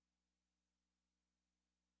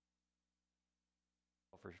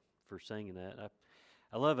for singing that.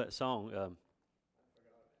 I love that song.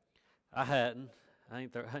 I hadn't. I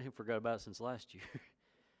ain't forgot about it since last year.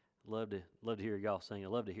 love to hear y'all sing. I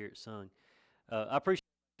love to hear it sung. I appreciate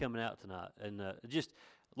you coming out tonight, and just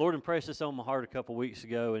Lord impressed this on my heart a couple weeks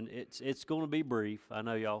ago, and it's going to be brief. I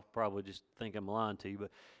know y'all probably just think I'm lying to you,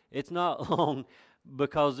 but it's not long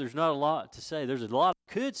because there's not a lot to say. There's a lot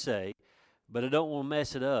I could say, but I don't want to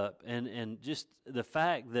mess it up. And just the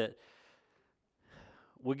fact that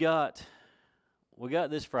we got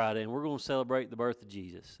this Friday, and we're going to celebrate the birth of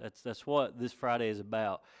Jesus. That's what this Friday is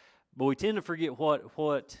about. But we tend to forget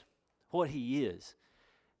what He is.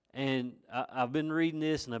 And I've been reading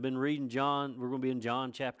this, and I've been reading John. We're going to be in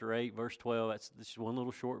John chapter 8, verse 12. This is one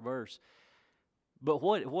little short verse. But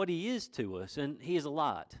what He is to us, and He is a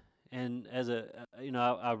light. And as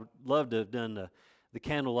I would love to have done the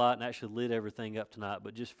candlelight and actually lit everything up tonight,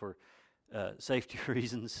 but just for safety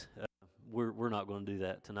reasons, we're not going to do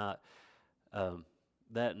that tonight.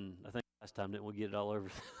 That, and I think last time didn't we get it all over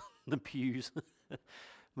the pews?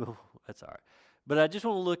 Well, that's all right. But I just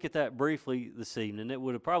want to look at that briefly this evening. It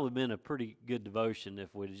would have probably been a pretty good devotion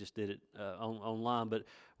if we just did it online. But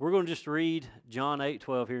we're going to just read John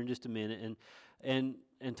 8:12 here in just a minute and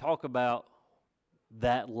talk about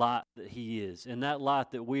that light that He is, and that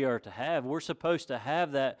light that we are to have. We're supposed to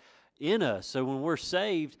have that in us. So when we're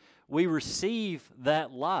saved, we receive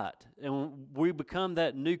that light, and when we become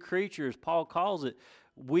that new creature, as Paul calls it.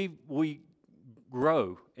 We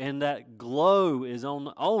grow, and that glow is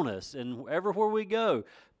on us, and everywhere we go,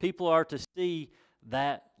 people are to see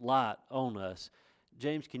that light on us.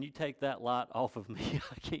 James, can you take that light off of me?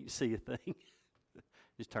 I can't see a thing.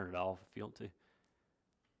 Just turn it off if you want to.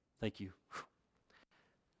 Thank you.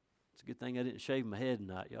 It's a good thing I didn't shave my head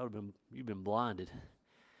tonight. You've been blinded.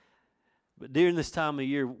 But during this time of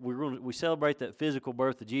year, we celebrate that physical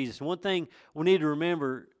birth of Jesus. And one thing we need to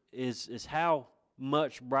remember is how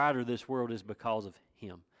much brighter this world is because of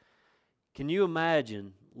Him. Can you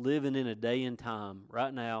imagine living in a day and time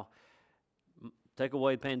right now? Take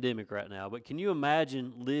away the pandemic right now, but can you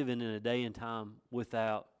imagine living in a day and time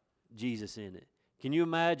without Jesus in it? Can you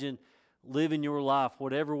imagine living your life,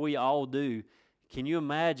 whatever we all do? Can you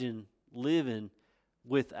imagine living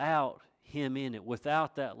without Him in it,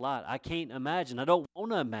 without that light? I can't imagine. I don't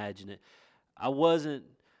want to imagine it. I was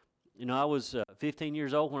 15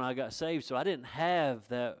 years old when I got saved, so I didn't have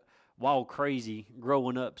that wild, crazy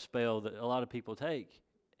growing up spell that a lot of people take.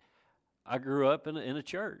 I grew up in a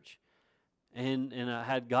church, and I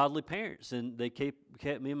had godly parents, and they kept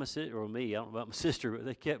me and my sister, or me, I don't know about my sister, but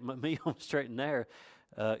they kept me on the straight and narrow,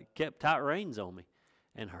 kept tight reins on me,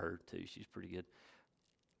 and her too. She's pretty good.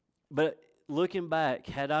 But looking back,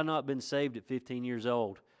 had I not been saved at 15 years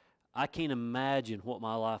old, I can't imagine what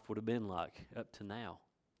my life would have been like up to now.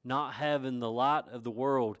 Not having the light of the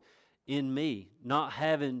world in me, not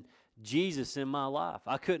having Jesus in my life.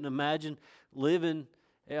 I couldn't imagine living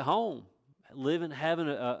at home, having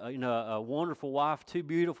a wonderful wife, two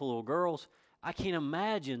beautiful little girls. I can't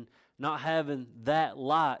imagine not having that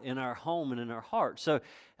light in our home and in our heart. So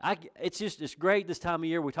it's great this time of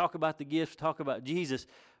year. We talk about the gifts, talk about Jesus,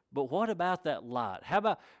 but what about that light? How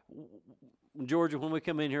about Georgia? When we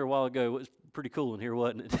come in here a while ago, it was pretty cool in here,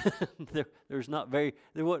 wasn't it? there wasn't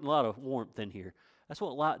a lot of warmth in here. That's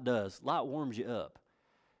what light does. Light warms you up.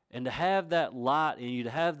 And to have that light in you, to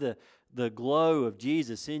have the glow of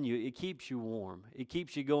Jesus in you, it keeps you warm. It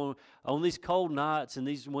keeps you going on these cold nights and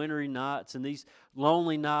these wintry nights and these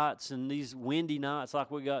lonely nights and these windy nights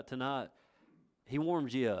like we got tonight. He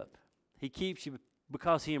warms you up. He keeps you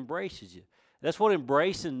because He embraces you. That's what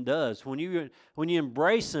embracing does. When you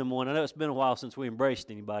embrace someone, I know it's been a while since we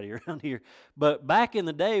embraced anybody around here, but back in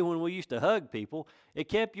the day when we used to hug people, it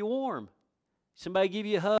kept you warm. Somebody give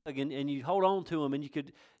you a hug and you hold on to them, and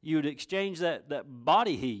you would exchange that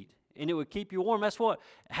body heat, and it would keep you warm. That's what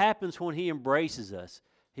happens when He embraces us.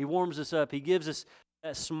 He warms us up. He gives us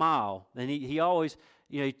that smile, and he always,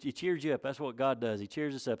 He cheers you up. That's what God does. He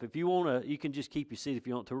cheers us up. If you want to, you can just keep your seat if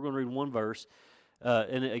you want to. We're going to read one verse.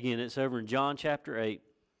 And again, it's over in John chapter 8,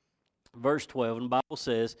 verse 12. And the Bible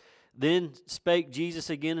says, "Then spake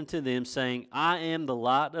Jesus again unto them, saying, I am the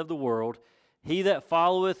light of the world. He that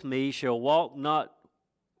followeth me shall not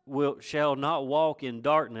walk in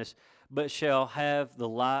darkness, but shall have the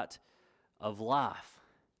light of life."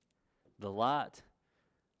 The light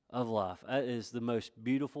of life. That is the most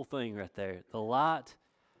beautiful thing right there. The light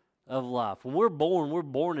of life. When we're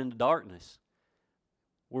born into darkness.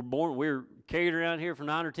 We're carried around here for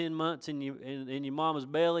 9 or 10 months in your mama's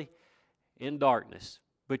belly in darkness.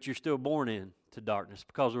 But you're still born into darkness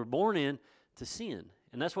because we're born into sin.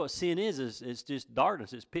 And that's what sin is. It's just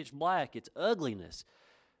darkness. It's pitch black. It's ugliness.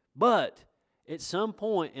 But at some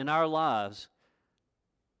point in our lives,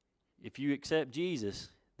 if you accept Jesus,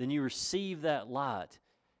 then you receive that light,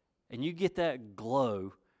 and you get that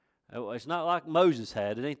glow. It's not like Moses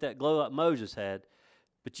had. It ain't that glow like Moses had.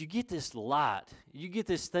 But you get this light. You get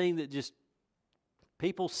this thing that just,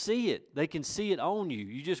 people see it. They can see it on you.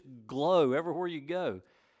 You just glow everywhere you go.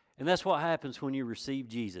 And that's what happens when you receive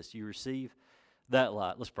Jesus. You receive that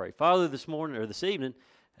light. Let's pray. Father, this morning, or this evening,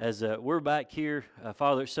 as we're back here,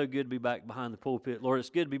 Father, it's so good to be back behind the pulpit. Lord, it's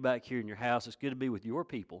good to be back here in your house. It's good to be with your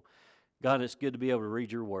people. God, it's good to be able to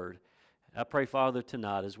read your word. I pray, Father,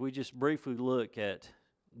 tonight, as we just briefly look at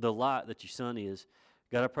the light that your Son is,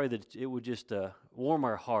 God, I pray that it would just warm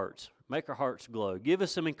our hearts, make our hearts glow. Give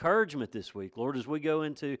us some encouragement this week, Lord, as we go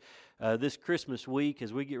into this Christmas week,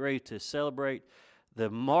 as we get ready to celebrate the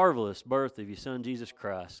marvelous birth of your Son, Jesus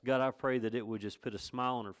Christ. God, I pray that it would just put a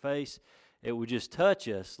smile on our face. It would just touch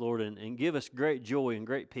us, Lord, and give us great joy and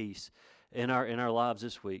great peace in our lives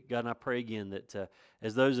this week. God, and I pray again that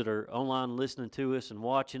as those that are online listening to us and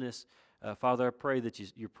watching us, Father, I pray that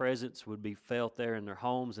your presence would be felt there in their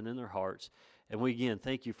homes and in their hearts. And we again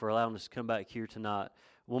thank you for allowing us to come back here tonight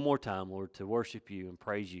one more time, Lord, to worship you and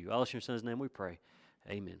praise you. All in your Son's name we pray.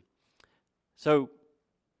 Amen. So,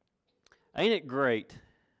 ain't it great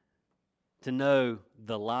to know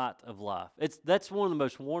the light of life? That's one of the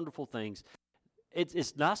most wonderful things.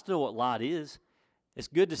 It's nice to know what light is. It's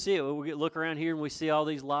good to see it. We look around here and we see all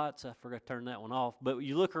these lights. I forgot to turn that one off. But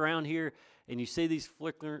you look around here and you see these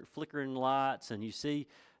flickering lights, and you see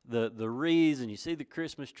the wreaths, and you see the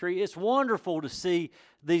Christmas tree. It's wonderful to see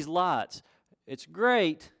these lights. It's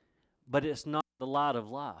great, but it's not the light of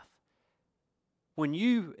life. When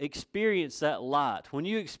you experience that light, when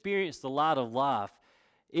you experience the light of life,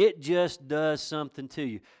 it just does something to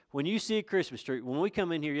you. When you see a Christmas tree, when I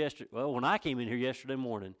came in here yesterday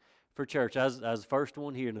morning for church, I was the first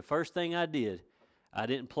one here, and the first thing I did, I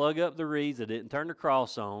didn't plug up the wreaths, I didn't turn the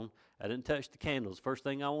cross on, I didn't touch the candles. First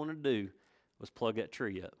thing I wanted to do was plug that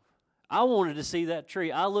tree up. I wanted to see that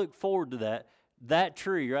tree. I look forward to that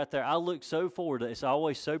tree right there. I look so forward to it. It's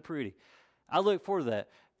always so pretty. I look forward to that.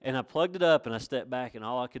 And I plugged it up, and I stepped back, and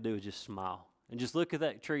all I could do was just smile and just look at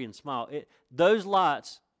that tree and smile. Those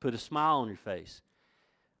lights put a smile on your face.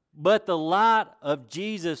 But the light of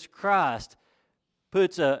Jesus Christ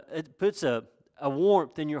puts a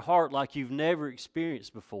warmth in your heart like you've never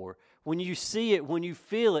experienced before. When you see it, when you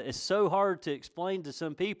feel it, it's so hard to explain to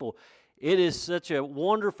some people. It is such a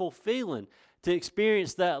wonderful feeling to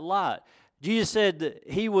experience that light. Jesus said that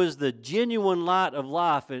he was the genuine light of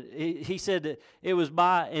life, and he said that it was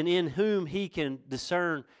by and in whom he can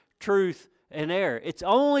discern truth and error. It's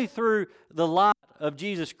only through the light of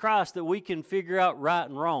Jesus Christ that we can figure out right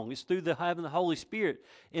and wrong. It's through having the Holy Spirit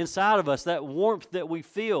inside of us. That warmth that we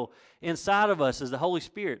feel inside of us is the Holy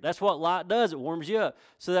Spirit. That's what light does. It warms you up.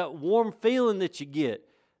 So that warm feeling that you get,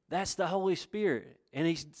 that's the Holy Spirit. And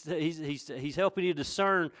he's helping you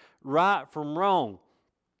discern right from wrong.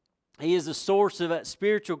 He is the source of that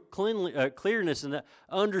spiritual clearness and that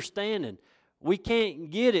understanding. We can't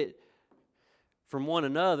get it from one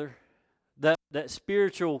another. That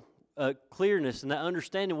spiritual clearness and that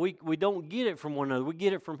understanding, we don't get it from one another. We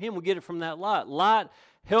get it from Him. We get it from that light. Light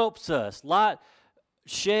helps us. Light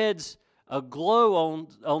sheds a glow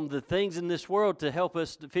on the things in this world to help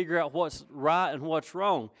us to figure out what's right and what's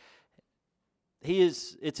wrong.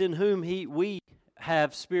 It's in whom we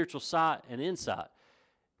have spiritual sight and insight.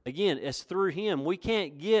 Again, it's through Him. We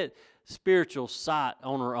can't get spiritual sight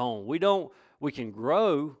on our own. We can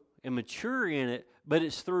grow and mature in it, but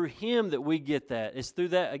it's through Him that we get that. It's through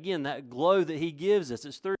that, again, that glow that He gives us.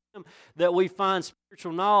 It's through Him that we find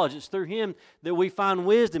spiritual knowledge. It's through Him that we find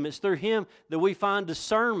wisdom. It's through Him that we find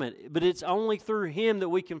discernment. But it's only through Him that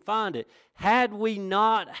we can find it. Had we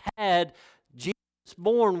not had Jesus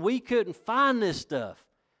born, we couldn't find this stuff.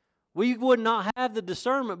 We would not have the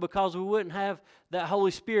discernment because we wouldn't have that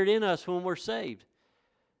Holy Spirit in us when we're saved.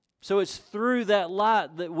 So it's through that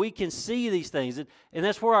light that we can see these things. And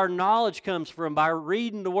that's where our knowledge comes from, by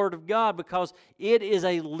reading the Word of God, because it is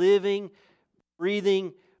a living,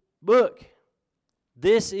 breathing book.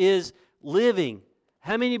 This is living.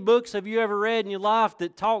 How many books have you ever read in your life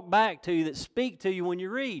that talk back to you, that speak to you when you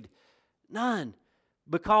read? None.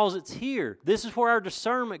 Because it's here. This is where our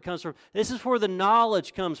discernment comes from. This is where the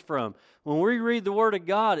knowledge comes from. When we read the Word of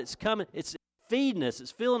God, it's coming, it's feeding us,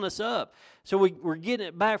 it's filling us up. So we're getting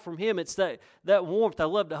it back from Him. It's that warmth. I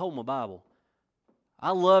love to hold my Bible.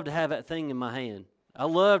 I love to have that thing in my hand. I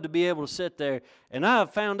love to be able to sit there. And I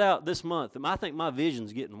have found out this month, I think my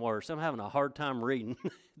vision's getting worse. I'm having a hard time reading.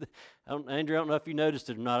 Andrew, I don't know if you noticed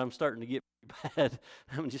it or not. I'm starting to get bad.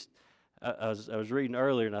 I was reading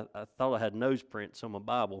earlier, and I thought I had nose prints on my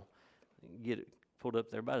Bible. Get it pulled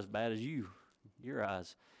up there about as bad as your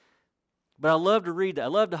eyes. But I love to read that. I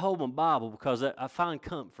love to hold my Bible because I find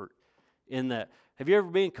comfort in that. Have you ever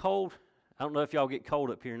been cold? I don't know if y'all get cold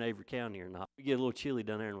up here in Avery County or not. We get a little chilly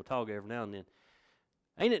down there in Watauga every now and then.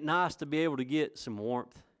 Ain't it nice to be able to get some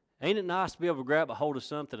warmth? Ain't it nice to be able to grab a hold of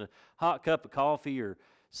something, a hot cup of coffee or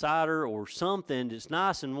cider or something that's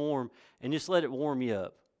nice and warm, and just let it warm you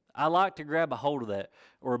up? I like to grab a hold of that.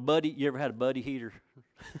 Or a buddy, you ever had a buddy heater?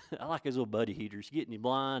 I like those little buddy heaters. You get in your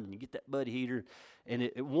blind and you get that buddy heater, and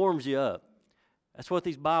it warms you up. That's what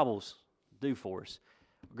these Bibles do for us.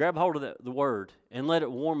 Grab hold of the Word and let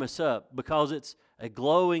it warm us up because it's a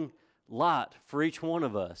glowing light for each one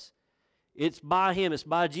of us. It's by Him, it's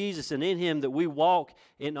by Jesus and in Him that we walk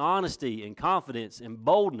in honesty and confidence and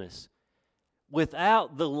boldness.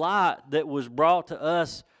 Without the light that was brought to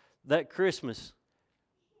us that Christmas,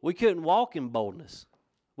 we couldn't walk in boldness.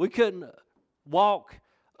 We couldn't walk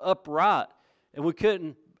upright, and we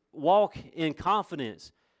couldn't walk in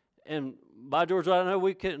confidence. And by George, I know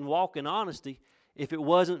we couldn't walk in honesty if it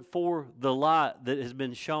wasn't for the light that has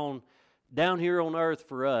been shown down here on earth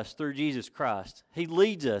for us through Jesus Christ. He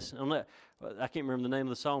leads us on that. I can't remember the name of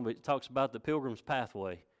the song, but it talks about the pilgrim's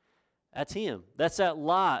pathway. That's Him. That's that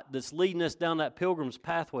light that's leading us down that pilgrim's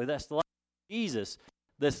pathway. That's the light of Jesus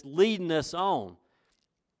that's leading us on.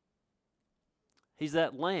 He's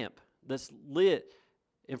that lamp that's lit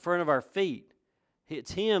in front of our feet.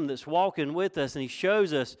 It's Him that's walking with us, and He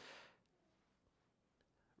shows us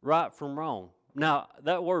right from wrong. Now,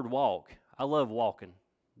 that word walk, I love walking,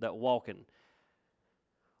 that walking.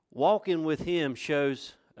 Walking with Him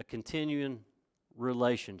shows a continuing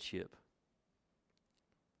relationship.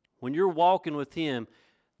 When you're walking with Him,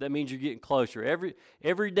 that means you're getting closer.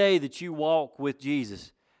 Every day that you walk with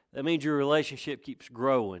Jesus, that means your relationship keeps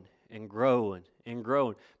growing and growing and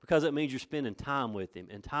growing, because that means you're spending time with Him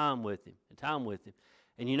and time with Him and time with Him.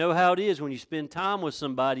 And you know how it is when you spend time with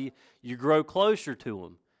somebody, you grow closer to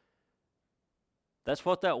them. That's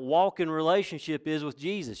what that walking relationship is with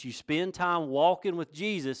Jesus. You spend time walking with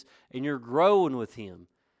Jesus and you're growing with Him.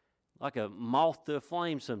 Like a moth to a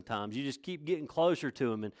flame sometimes. You just keep getting closer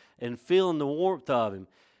to Him and feeling the warmth of Him.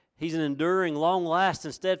 He's an enduring,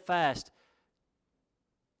 long-lasting, steadfast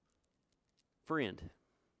friend.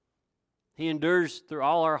 He endures through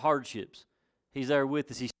all our hardships. He's there with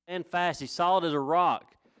us. He's stand fast. He's solid as a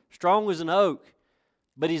rock, strong as an oak,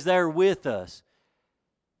 but He's there with us.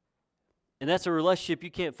 And that's a relationship you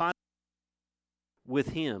can't find with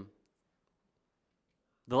Him.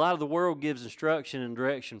 The light of the world gives instruction and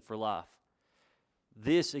direction for life.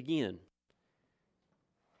 This, again,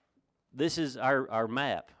 this is our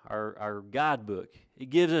map, our guidebook. It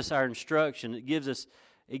gives us our instruction. It gives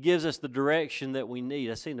us the direction that we need.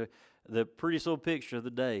 I seen the prettiest little picture of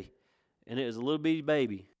the day, and it was a little bitty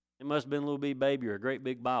baby. It must have been a little bitty baby or a great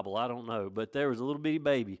big Bible. I don't know. But there was a little bitty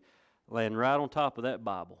baby laying right on top of that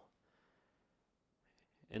Bible.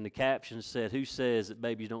 And the caption said, "Who says that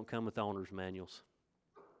babies don't come with owner's manuals?"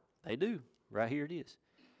 They do. Right here it is.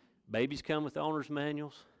 Babies come with owner's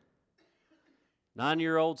manuals.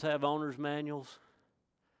 9-year-olds have owner's manuals.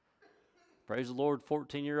 Praise the Lord,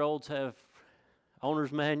 14-year-olds have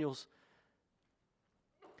owner's manuals.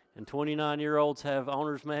 And 29-year-olds have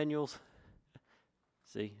owner's manuals.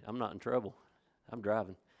 See, I'm not in trouble. I'm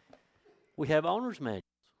driving. We have owner's manuals.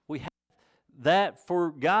 We have that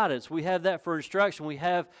for guidance. We have that for instruction. We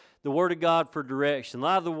have the Word of God for direction. A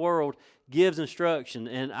lot of the world gives instruction,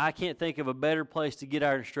 and I can't think of a better place to get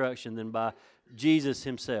our instruction than by Jesus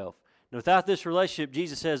Himself. Now, without this relationship,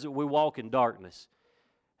 Jesus says that we walk in darkness.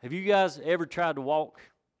 Have you guys ever tried to walk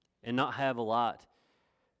and not have a light?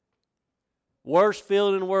 Worst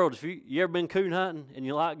feeling in the world. If you ever been coon hunting and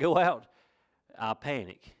your light go out, I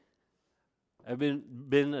panic. I've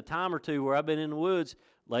been a time or two where I've been in the woods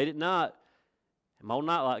late at night, and my old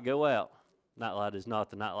night light go out. Night light is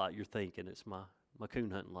not the night light you're thinking. It's my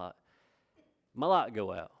coon hunting light. My light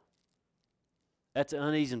go out. That's an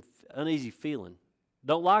uneasy feeling.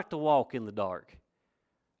 Don't like to walk in the dark.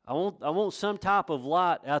 I want some type of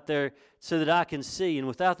light out there so that I can see. And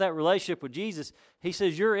without that relationship with Jesus, He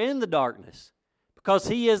says you're in the darkness because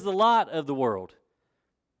He is the light of the world.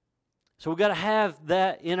 So we've got to have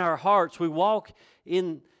that in our hearts. We walk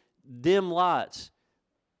in dim lights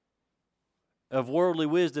of worldly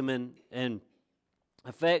wisdom and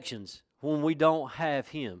affections when we don't have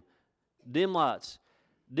Him. Dim lights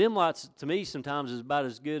to me sometimes is about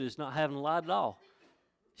as good as not having a light at all.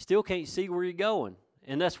 Still can't see where you're going.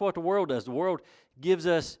 And that's what the world does. The world gives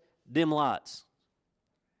us dim lights.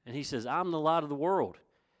 And He says, I'm the light of the world.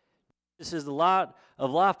 Jesus is the light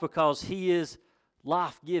of life because He is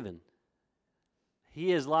life-giving.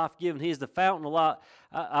 He is life-giving. He is the fountain of life.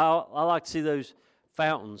 I like to see those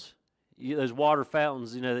fountains, those water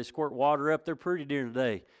fountains, they squirt water up. They're pretty during the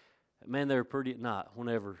day. Man, they're pretty at night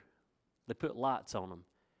whenever they put lights on them.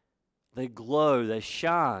 They glow, they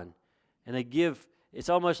shine, and they give, it's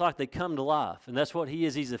almost like they come to life. And that's what He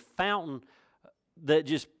is. He's a fountain that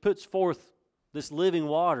just puts forth this living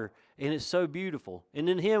water, and it's so beautiful. And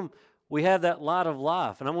in Him, we have that light of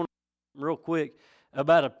life. And I want to real quick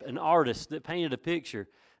about an artist that painted a picture,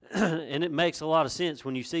 and it makes a lot of sense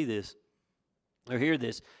when you see this or hear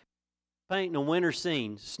this. Painting a winter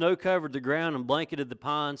scene. Snow covered the ground and blanketed the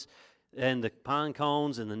pines and the pine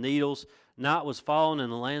cones and the needles. Night was falling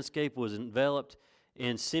and the landscape was enveloped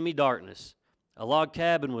in semi-darkness. A log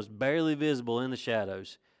cabin was barely visible in the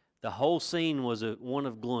shadows. The whole scene was one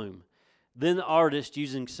of gloom. Then the artist,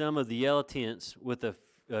 using some of the yellow tints with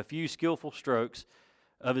a few skillful strokes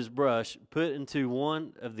of his brush, put into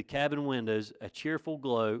one of the cabin windows a cheerful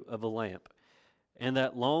glow of a lamp. And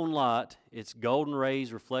that lone light, its golden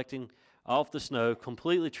rays reflecting off the snow,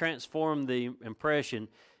 completely transformed the impression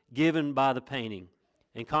given by the painting.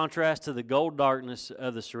 In contrast to the gold darkness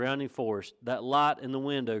of the surrounding forest, that light in the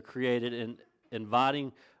window created an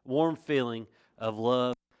inviting, warm feeling of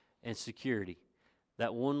love and security.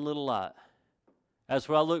 That one little light. That's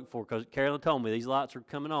what I look for, because Carolyn told me these lights are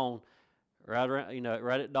coming on right around,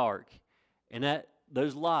 right at dark. And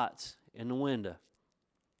those lights in the window,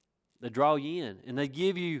 they draw you in, and they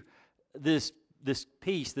give you this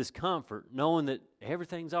peace, this comfort, knowing that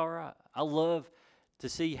everything's all right. I love to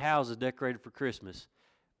see houses decorated for Christmas,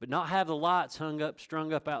 but not have the lights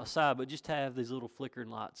strung up outside, but just have these little flickering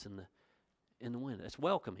lights in the window. It's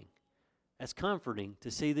welcoming. That's comforting to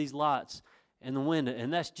see these lights in the window,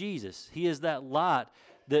 and that's Jesus. He is that light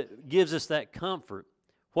that gives us that comfort.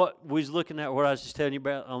 What we was looking at, what I was just telling you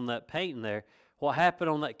about on that painting there, what happened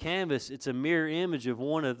on that canvas, it's a mirror image of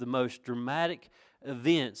one of the most dramatic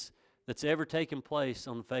events that's ever taken place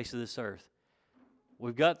on the face of this earth.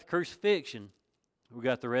 We've got the crucifixion, we've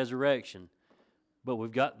got the resurrection, but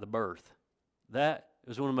we've got the birth. That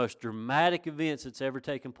is one of the most dramatic events that's ever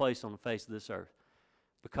taken place on the face of this earth,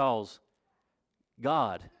 because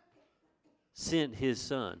God sent His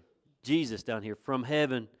Son, Jesus, down here from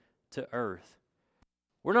heaven to earth.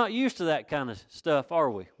 We're not used to that kind of stuff,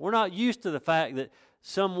 are we? We're not used to the fact that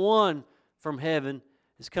someone from heaven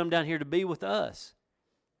has come down here to be with us.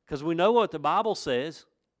 Because we know what the Bible says.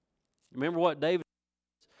 Remember what David,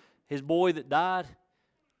 his boy that died,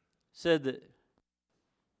 said that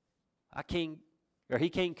he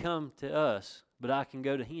can't come to us, but I can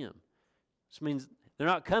go to him. This means they're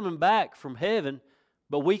not coming back from heaven,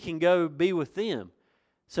 but we can go be with them.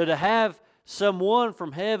 So to have someone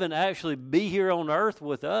from heaven actually be here on earth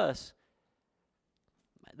with us,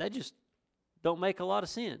 that just don't make a lot of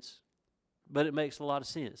sense. But it makes a lot of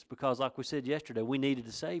sense because, like we said yesterday, we needed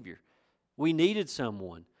a Savior. We needed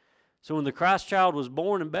someone. So when the Christ child was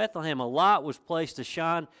born in Bethlehem, a light was placed to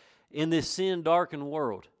shine in this sin-darkened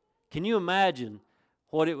world. Can you imagine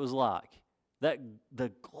what it was like?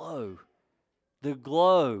 The glow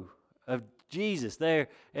of Jesus there,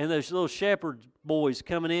 and those little shepherd boys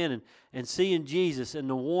coming in and seeing Jesus, and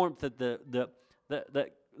the warmth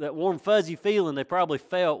that warm fuzzy feeling they probably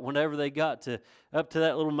felt whenever they got up to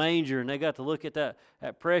that little manger and they got to look at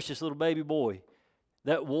that precious little baby boy.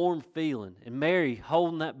 That warm feeling, and Mary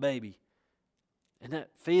holding that baby, and that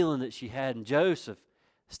feeling that she had, and Joseph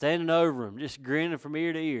standing over him, just grinning from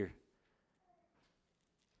ear to ear.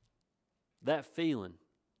 That feeling.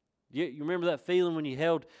 You remember that feeling when you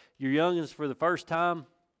held your youngins for the first time?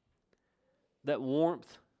 That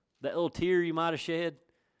warmth, that little tear you might have shed?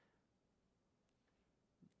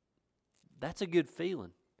 That's a good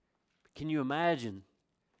feeling. Can you imagine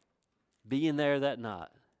being there that night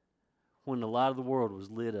when the light of the world was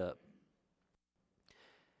lit up?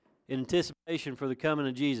 In anticipation for the coming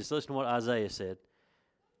of Jesus, listen to what Isaiah said.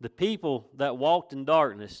 The people that walked in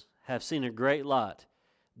darkness have seen a great light.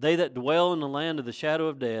 They that dwell in the land of the shadow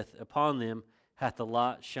of death, upon them hath the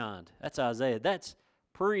light shined. That's Isaiah. That's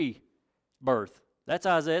pre-birth. That's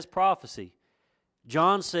Isaiah's prophecy.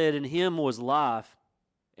 John said, in him was life,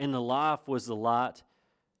 and the life was the light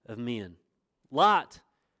of men. Light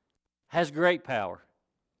has great power.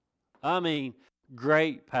 I mean,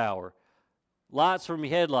 great power. Lights from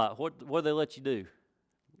your headlight, what do they let you do?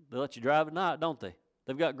 They let you drive at night, don't they?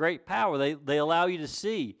 They've got great power. They allow you to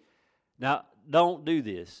see. Now, don't do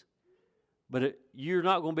this. But you're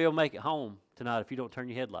not going to be able to make it home tonight if you don't turn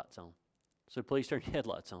your headlights on. So please turn your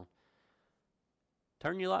headlights on.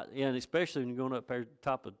 Turn your light, and especially when you're going up there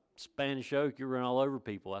top of Spanish oak, you run all over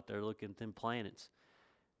people out there looking at them planets.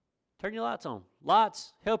 Turn your lights on.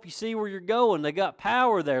 Lights help you see where you're going. They got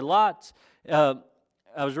power there. Lights. When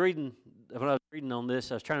I was reading on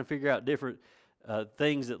this, I was trying to figure out different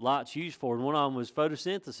things that lights used for, and one of them was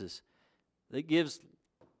photosynthesis. It gives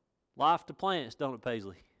life to plants, don't it,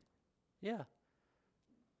 Paisley? Yeah.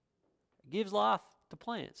 It gives life to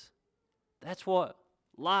plants. That's what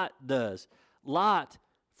light does. Light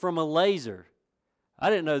from a laser. I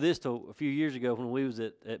didn't know this till a few years ago when we was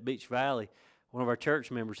at Beach Valley. One of our church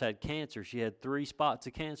members had cancer. She had 3 spots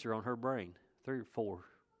of cancer on her brain. 3 or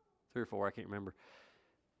 4, I can't remember.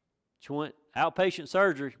 She went outpatient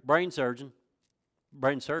surgery, brain surgery,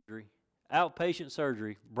 outpatient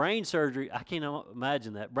surgery, brain surgery. I can't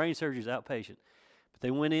imagine that. Brain surgery is outpatient. But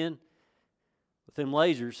they went in with them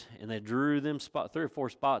lasers, and they drew them 3 or 4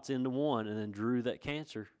 spots into one and then drew that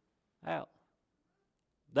cancer out.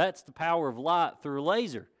 That's the power of light through a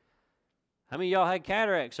laser. How many of y'all had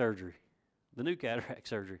cataract surgery? The new cataract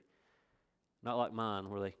surgery. Not like mine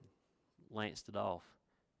where they lanced it off.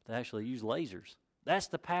 They actually use lasers. That's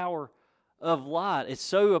the power of light. It's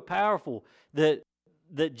so powerful that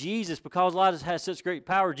Jesus, because light has such great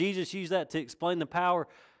power, Jesus used that to explain the power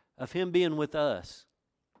of Him being with us.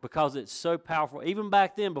 Because it's so powerful. Even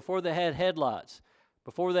back then, before they had headlights,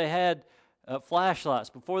 before they had flashlights,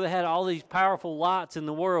 before they had all these powerful lights in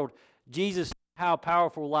the world, Jesus knew how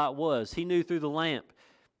powerful light was. He knew through the lamp.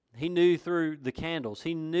 He knew through the candles.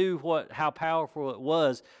 He knew how powerful it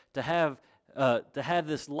was to have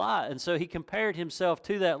this light. And so He compared Himself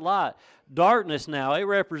to that light. Darkness now, it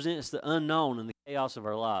represents the unknown and the chaos of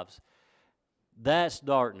our lives. That's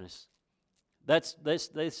darkness.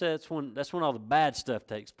 They say that's when all the bad stuff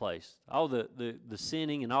takes place. All the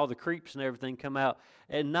sinning and all the creeps and everything come out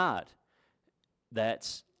at night.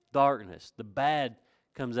 That's darkness. The bad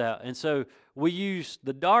comes out. And so we use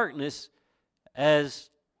the darkness as,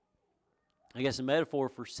 I guess, a metaphor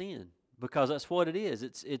for sin, because that's what it is.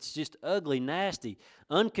 It's just ugly, nasty.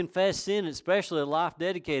 Unconfessed sin, especially a life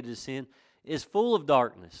dedicated to sin, is full of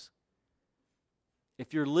darkness.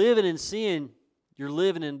 If you're living in sin, you're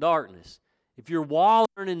living in darkness. If you're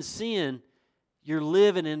wallowing in sin, you're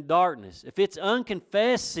living in darkness. If it's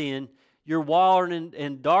unconfessed sin, you're wallowing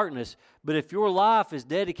in darkness. But if your life is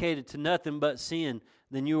dedicated to nothing but sin,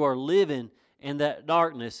 then you are living in that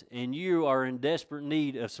darkness, and you are in desperate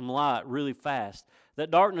need of some light really fast.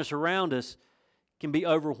 That darkness around us can be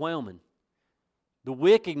overwhelming. The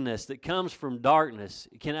wickedness that comes from darkness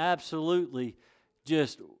can absolutely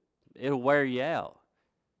it'll wear you out.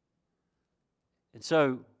 And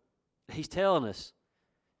so He's telling us,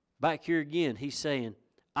 back here again, He's saying,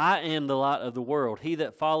 I am the light of the world. He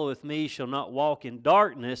that followeth me shall not walk in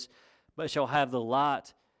darkness, but shall have the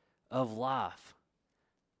light of life.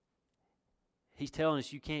 He's telling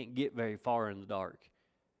us you can't get very far in the dark.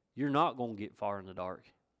 You're not going to get far in the dark.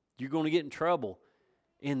 You're going to get in trouble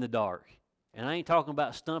in the dark. And I ain't talking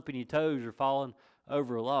about stumping your toes or falling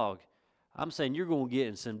over a log. I'm saying you're going to get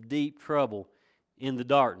in some deep trouble in the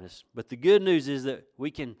darkness. But the good news is that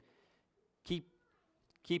we can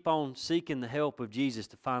keep on seeking the help of Jesus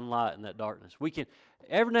to find light in that darkness. We can,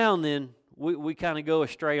 every now and then, we kind of go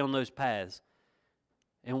astray on those paths.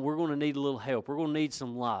 And we're going to need a little help. We're going to need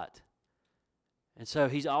some light. And so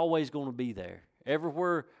He's always going to be there.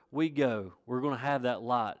 Everywhere we go, we're going to have that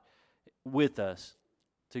light with us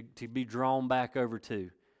to be drawn back over to.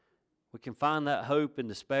 We can find that hope and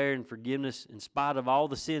despair and forgiveness in spite of all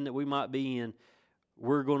the sin that we might be in.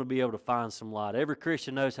 We're going to be able to find some light. Every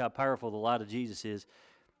Christian knows how powerful the light of Jesus is.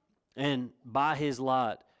 And by His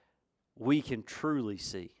light, we can truly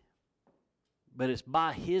see. But it's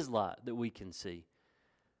by His light that we can see.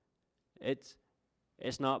 It's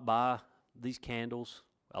not by these candles.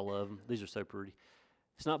 I love them. These are so pretty.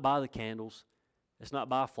 It's not by the candles. It's not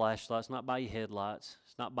by a flashlight. It's not by your headlights.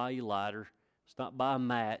 It's not by your lighter. It's not by a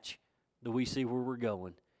match that we see where we're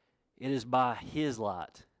going. It is by His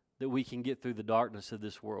light that we can get through the darkness of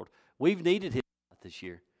this world. We've needed His light this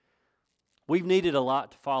year. We've needed a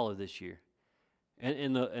lot to follow this year.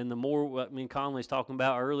 And the more, Conley's talking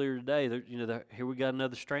about earlier today, here we got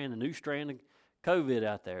another strand, a new strand of COVID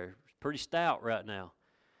out there. It's pretty stout right now.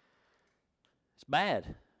 It's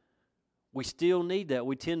bad. We still need that.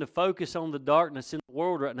 We tend to focus on the darkness in the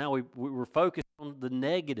world right now. We're focused on the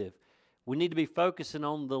negative. We need to be focusing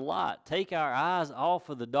on the light. Take our eyes off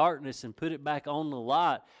of the darkness and put it back on the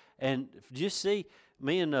light. And just see,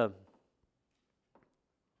 me and I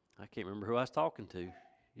can't remember who I was talking to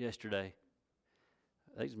yesterday.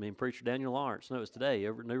 I think it was me and Preacher Daniel Lawrence. No, it was today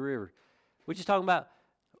over at New River. We're just talking about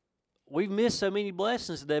we've missed so many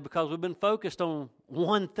blessings today because we've been focused on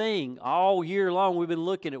one thing all year long. We've been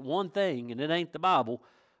looking at one thing, and it ain't the Bible.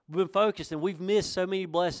 We've been focused, and we've missed so many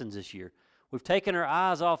blessings this year. We've taken our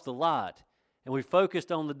eyes off the light, and we've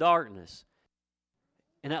focused on the darkness.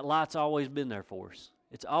 And that light's always been there for us.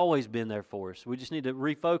 It's always been there for us. We just need to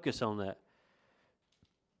refocus on that.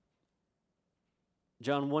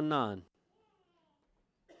 John 1:9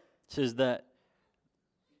 says that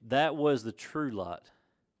was the true light,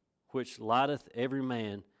 which lighteth every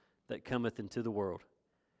man that cometh into the world.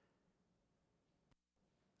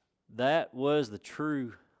 That was the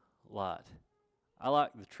true light. I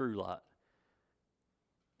like the true light.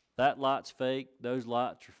 That light's fake. Those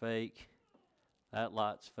lights are fake. That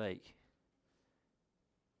light's fake.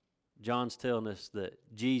 John's telling us that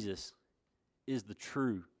Jesus is the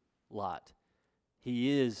true light.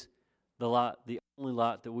 He is the light, the only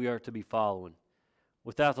light that we are to be following.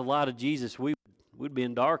 Without the light of Jesus, we would be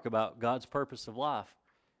in dark about God's purpose of life.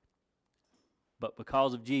 But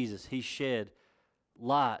because of Jesus, He shed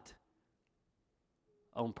light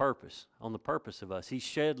on purpose, on the purpose of us. He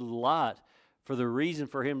shed light for the reason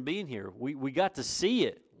for Him being here. We got to see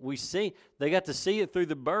it. They got to see it through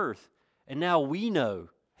the birth. And now we know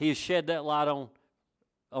He has shed that light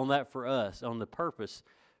on that for us, on the purpose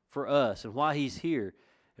for us and why He's here.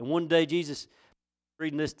 And one day Jesus,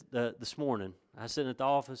 reading this morning, I was sitting at the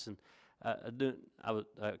office and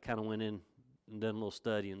I kind of went in and done a little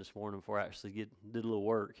studying this morning before I actually did a little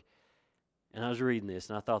work. And I was reading this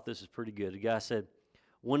and I thought this was pretty good. The guy said,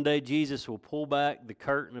 one day Jesus will pull back the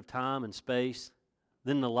curtain of time and space,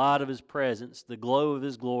 then the light of His presence, the glow of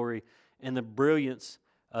His glory, and the brilliance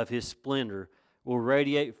of His splendor will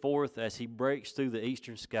radiate forth as He breaks through the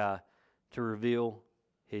eastern sky to reveal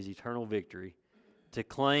His eternal victory, to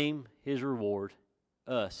claim His reward,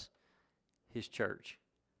 us, His church.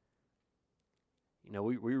 You know,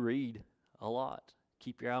 we read a lot.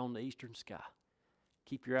 Keep your eye on the eastern sky.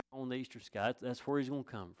 Keep your eye on the eastern sky. That's where He's going to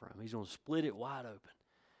come from. He's going to split it wide open.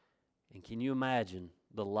 And can you imagine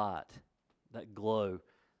the light, that glow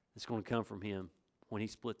that's going to come from Him when He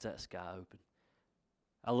splits that sky open?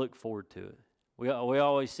 I look forward to it. We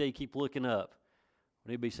always say keep looking up.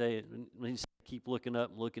 When He'd be saying, keep looking up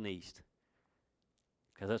and looking east.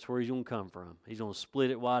 Because that's where He's going to come from. He's going to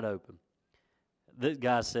split it wide open. This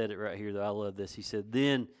guy said it right here, though. I love this. He said,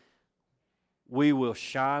 then we will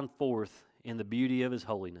shine forth in the beauty of His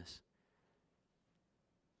holiness.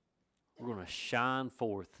 We're going to shine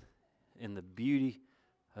forth in the beauty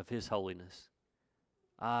of His holiness.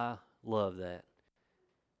 I love that.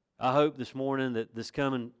 I hope this morning that this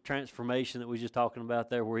coming transformation that we were just talking about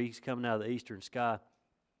there, where He's coming out of the eastern sky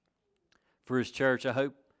for His church, I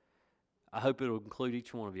hope it'll include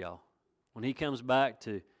each one of y'all. When He comes back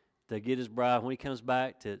to get His bride, when He comes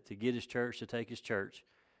back to get His church, to take His church,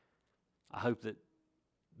 I hope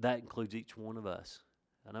that includes each one of us.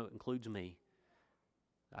 I know it includes me.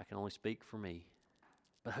 I can only speak for me.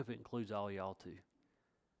 But I hope it includes all y'all too.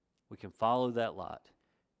 We can follow that light.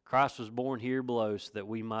 Christ was born here below so that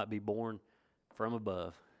we might be born from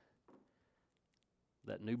above.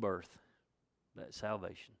 That new birth, that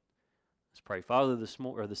salvation. Let's pray. Father, this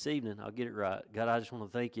evening, I'll get it right. God, I just want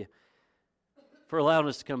to thank You for allowing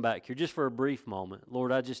us to come back here just for a brief moment.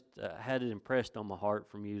 Lord, I just had it impressed on my heart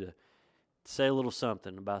from You to say a little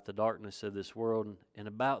something about the darkness of this world and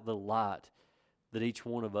about the light that each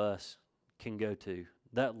one of us can go to.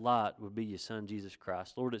 That light would be Your Son, Jesus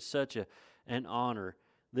Christ. Lord, it's such an honor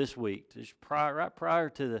this week, just right prior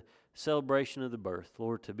to the celebration of the birth,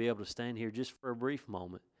 Lord, to be able to stand here just for a brief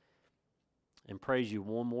moment and praise You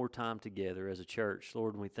one more time together as a church.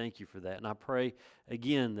 Lord, and we thank You for that. And I pray,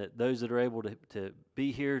 again, that those that are able to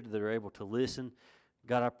be here, that are able to listen,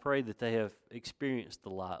 God, I pray that they have experienced the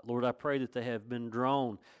light. Lord, I pray that they have been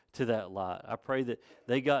drawn to that light. I pray that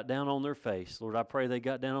they got down on their face. Lord, I pray they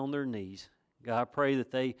got down on their knees. God, I pray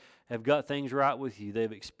that they have got things right with You.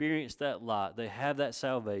 They've experienced that light. They have that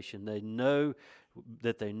salvation. They know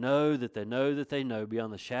that they know that they know that they know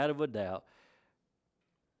beyond the shadow of a doubt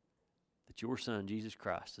that Your Son, Jesus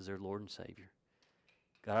Christ, is their Lord and Savior.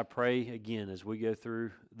 God, I pray again as we go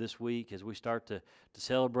through this week, as we start to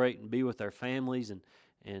celebrate and be with our families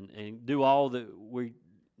and do all that we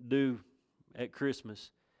do at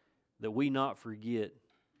Christmas, that we not forget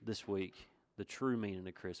this week the true meaning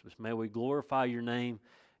of Christmas. May we glorify Your name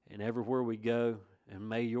and everywhere we go, and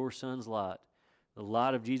may Your Son's light, the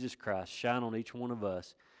light of Jesus Christ, shine on each one of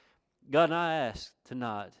us. God, and I ask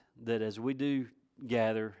tonight that as we do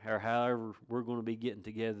gather, or however we're going to be getting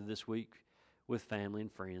together this week with family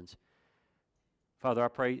and friends, Father, I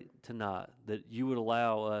pray tonight that You would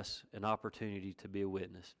allow us an opportunity to be a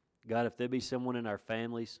witness. God, if there be someone in our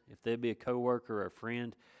families, if there be a coworker or a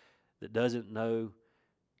friend that doesn't know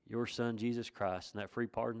your Son, Jesus Christ, and that free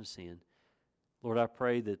pardon of sin, Lord, I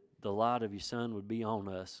pray that the light of your Son would be on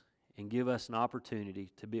us and give us an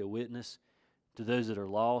opportunity to be a witness to those that are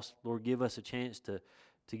lost. Lord, give us a chance to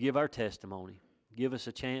give our testimony. Give us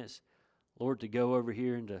a chance, Lord, to go over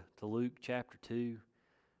here into Luke chapter 2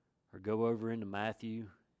 or go over into Matthew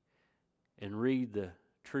and read the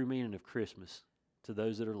true meaning of Christmas to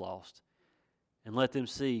those that are lost. And let them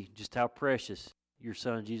see just how precious your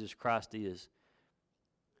Son, Jesus Christ, is,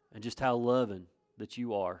 and just how loving that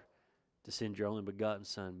you are to send your only begotten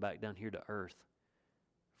Son back down here to earth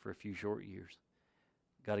for a few short years.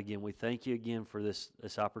 God, again, we thank you again for this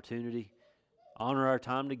opportunity. Honor our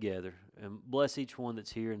time together, and bless each one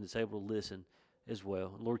that's here and that's able to listen as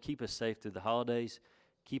well. And Lord, keep us safe through the holidays.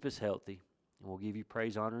 Keep us healthy, and we'll give you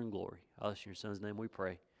praise, honor, and glory. In your Son's name we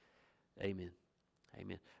pray. Amen.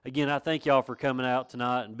 Amen. Again, I thank y'all for coming out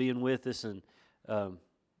tonight and being with us. And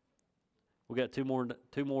we got two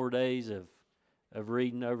more days of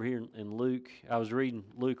reading over here in Luke. I was reading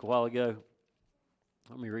Luke a while ago.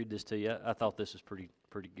 Let me read this to you. I thought this was pretty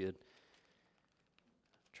good.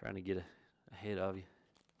 Trying to get ahead of you.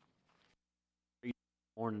 Read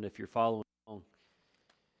this morning if you're following along.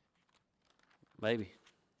 Maybe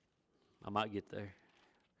I might get there.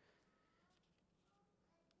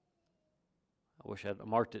 I wish I'd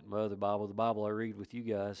marked it in my other Bible, the Bible I read with you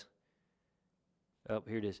guys. Oh,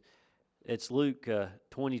 here it is. It's Luke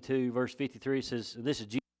 22, verse 53. It says, and this is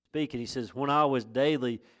Jesus speaking. He says, when I was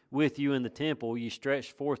daily with you in the temple, you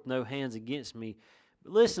stretched forth no hands against me.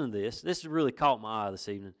 But listen to this. This has really caught my eye this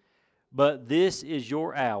evening. But this is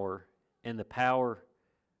your hour and the power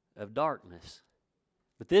of darkness.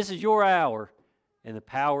 But this is your hour and the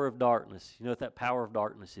power of darkness. You know what that power of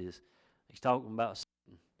darkness is? He's talking about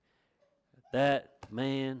Satan. That,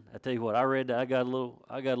 man, I tell you what, I read that. I got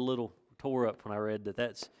a little tore up when I read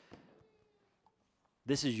that.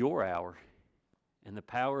 This is your hour and the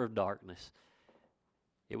power of darkness.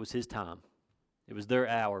 It was his time. It was their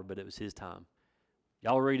hour, but it was his time.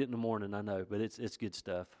 Y'all read it in the morning, I know, but it's good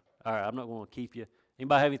stuff. All right, I'm not going to keep you.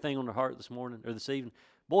 Anybody have anything on their heart this morning or this evening?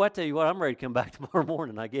 Boy, I tell you what, I'm ready to come back tomorrow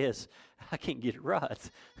morning, I guess. I can't get it right.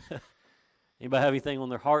 Anybody have anything on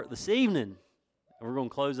their heart this evening? And we're going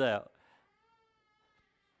to close out.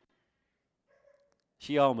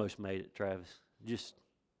 She almost made it, Travis. Just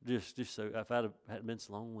so if I hadn't been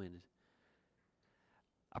so long-winded.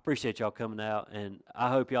 I appreciate y'all coming out, and I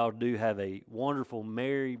hope y'all do have a wonderful,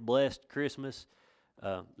 merry, blessed Christmas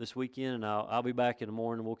this weekend. And I'll be back in the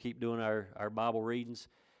morning. We'll keep doing our Bible readings,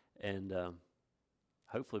 and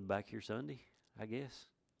hopefully back here Sunday, I guess.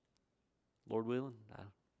 Lord willing.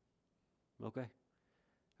 Okay.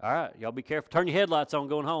 All right, y'all be careful. Turn your headlights on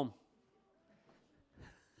going home.